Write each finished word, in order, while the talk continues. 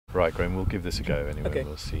Right, Graham, we'll give this a go anyway. Okay.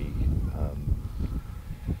 We'll see.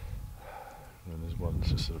 And there's one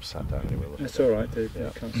just sort of sat down anyway. That's all right, I Yeah.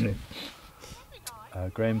 can't see.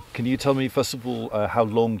 Graham, can you tell me first of all how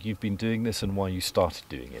long you've been doing this and why you started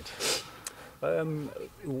doing it?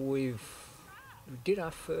 We did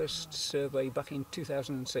our first survey back in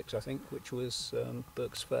 2006, I think, which was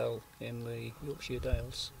Burke's Fell in the Yorkshire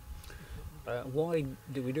Dales. Why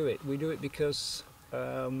do we do it? We do it because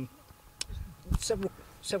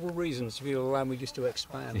several reasons, if you'll allow me just to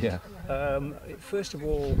expand. Yeah. First of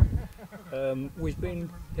all, we've been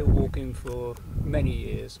hill walking for many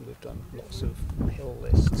years, and we've done lots of hill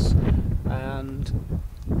lists, and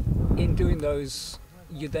in doing those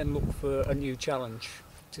you then look for a new challenge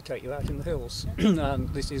to take you out in the hills. And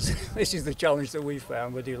this is the challenge that we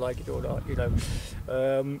found, whether you like it or not.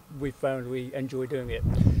 We found we enjoy doing it.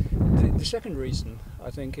 The second reason,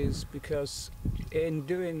 I think, is because in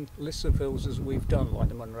doing lists of hills as we've done, like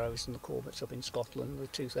the Munros and the Corbetts up in Scotland, the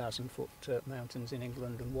 2,000-foot mountains in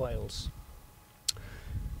England and Wales,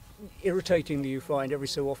 irritatingly you find every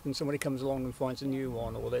so often somebody comes along and finds a new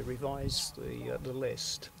one, or they revise the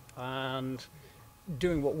list. And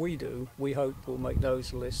doing what we do, we hope will make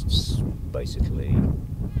those lists basically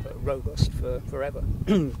robust for forever,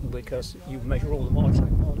 because you measure all the marginal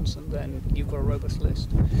ones and then you've got a robust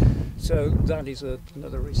list. So that is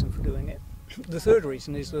another reason for doing it. The third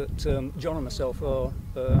reason is that John and myself are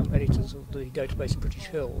editors of the database of British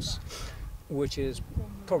Hills, which is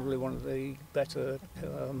probably one of the better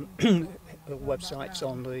websites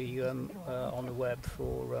on the web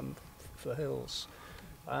for hills.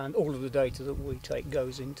 And all of the data that we take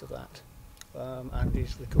goes into that and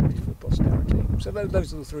is recorded for posterity. So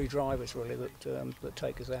those are the three drivers really that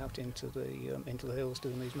take us out into the hills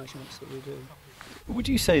doing these measurements that we do. Would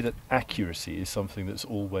you say that accuracy is something that's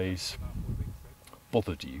always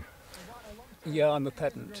bothered you? Yeah, I'm a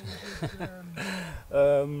pedant.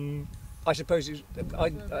 I suppose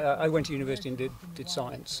I went to university and did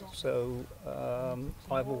science, so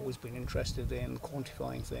I've always been interested in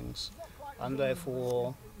quantifying things, and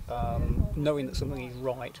therefore knowing that something is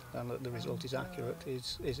right and that the result is accurate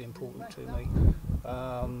is important to me.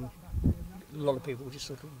 A lot of people just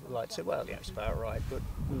sort of like to say, well, yeah, it's about right, but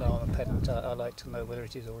no, I'm a pedant. I like to know whether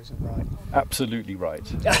it is or isn't right. Absolutely right.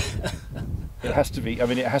 It has to be. I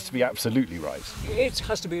mean, it has to be absolutely right. It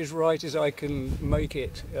has to be as right as I can make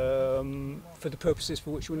it for the purposes for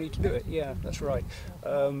which we need to do it. Yeah, that's right.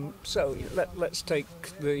 So let's take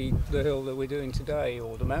the hill that we're doing today,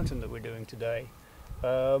 or the mountain that we're doing today.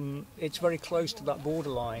 It's very close to that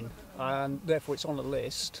borderline, and therefore it's on a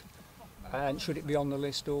list. And should it be on the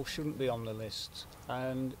list or shouldn't be on the list?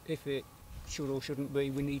 And if it should or shouldn't be,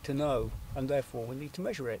 we need to know, and therefore we need to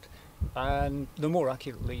measure it. And the more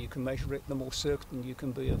accurately you can measure it, the more certain you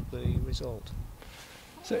can be of the result.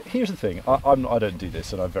 So here's the thing, I don't do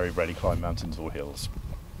this, and I very rarely climb mountains or hills,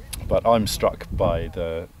 but I'm struck by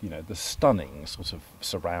the stunning sort of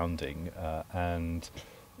surrounding, and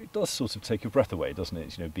it does sort of take your breath away, doesn't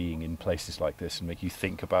it? Being in places like this and make you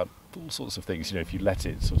think about all sorts of things, if you let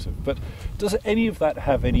it sort of. But does any of that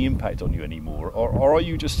have any impact on you anymore, or are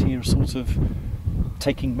you just here sort of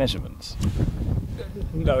taking measurements?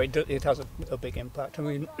 No, it has a big impact. I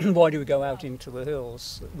mean, why do we go out into the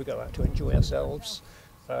hills? We go out to enjoy ourselves.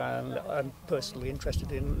 And I'm personally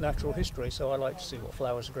interested in natural history, so I like to see what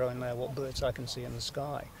flowers are growing there, what birds I can see in the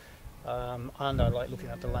sky. And I like looking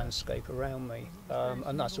at the landscape around me,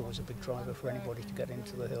 and that's always a big driver for anybody to get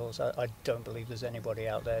into the hills. I don't believe there's anybody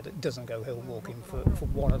out there that doesn't go hill walking for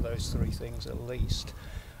one of those three things at least.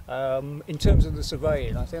 In terms of the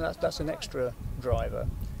surveying, I think that's an extra driver.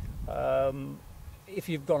 If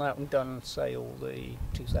you've gone out and done, say, all the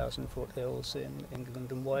 2,000-foot hills in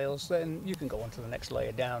England and Wales, then you can go on to the next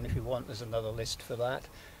layer down if you want. There's another list for that.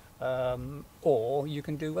 Or you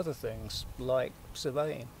can do other things like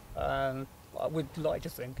surveying. And I would like to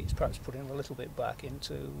think it's perhaps putting a little bit back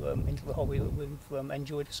into the hobby that we've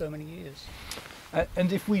enjoyed for so many years.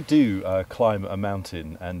 And if we do climb a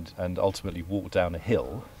mountain and ultimately walk down a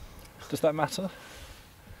hill, does that matter?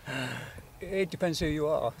 It depends who you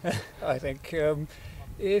are, I think.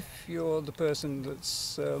 If you're the person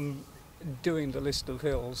that's doing the list of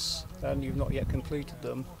hills and you've not yet completed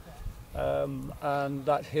them, and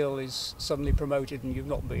that hill is suddenly promoted and you've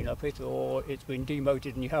not been up it, or it's been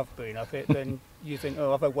demoted and you have been up it, then you think,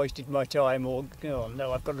 oh, have I wasted my time, or oh,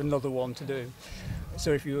 no, I've got another one to do.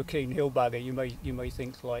 So if you're a keen hill bagger, you may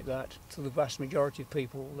think like that. To the vast majority of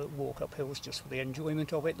people that walk up hills just for the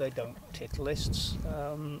enjoyment of it, they don't tick lists,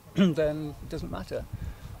 then it doesn't matter.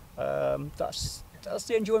 That's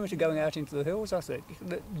the enjoyment of going out into the hills, I think.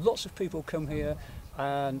 Lots of people come here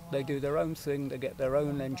and they do their own thing, they get their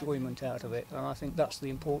own enjoyment out of it, and I think that's the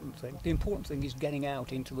important thing. The important thing is getting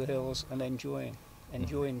out into the hills and enjoying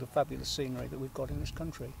the fabulous scenery that we've got in this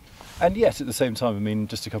country. And yet, at the same time, I mean,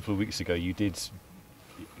 just a couple of weeks ago, you did,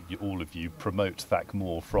 all of you, promote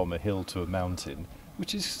Thackmore from a hill to a mountain,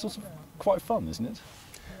 which is sort of quite fun, isn't it?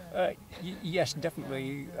 Yes,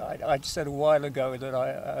 definitely. I said a while ago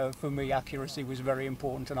that for me accuracy was very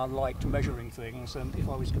important, and I liked measuring things, and if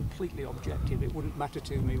I was completely objective it wouldn't matter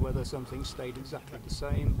to me whether something stayed exactly the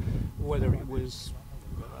same, whether it was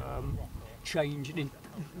changed,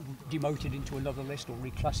 demoted into another list or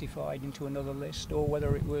reclassified into another list, or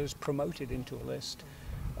whether it was promoted into a list.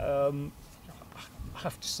 I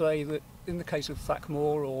have to say that in the case of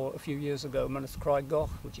Thackmore, or a few years ago Mynydde Craiggoch,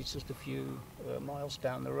 which is just a few miles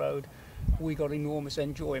down the road, we got enormous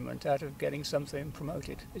enjoyment out of getting something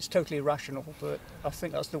promoted. It's totally irrational, but I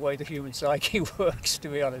think that's the way the human psyche works, to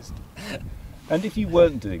be honest. And if you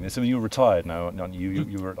weren't doing this, I mean, you're retired now, aren't you?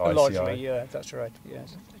 You were at ICI. Largely, yeah, that's right,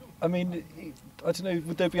 yes. I mean, I don't know,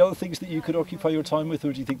 would there be other things that you could occupy your time with,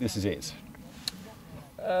 or do you think this is it?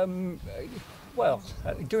 Well,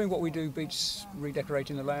 doing what we do beats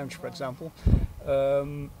redecorating the lounge, for example.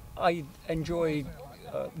 I enjoy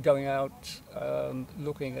going out,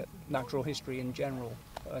 looking at natural history in general.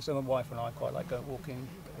 So my wife and I quite like walking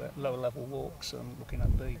lower level walks and looking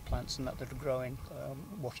at the plants and that are growing,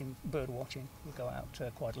 bird watching. We go out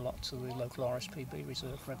quite a lot to the local RSPB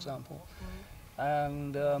reserve, for example,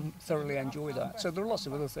 and thoroughly enjoy that. So there are lots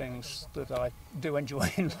of other things that I do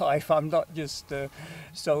enjoy in life. I'm not just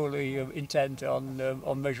solely intent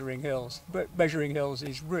on measuring hills, but measuring hills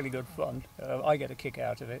is really good fun. I get a kick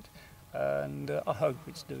out of it, and I hope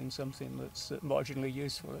it's doing something that's marginally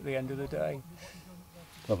useful at the end of the day.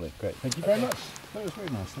 Lovely, great. Thank you very much. That was very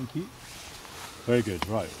nice, thank you. Very good,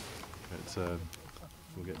 right.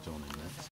 We'll get John in next.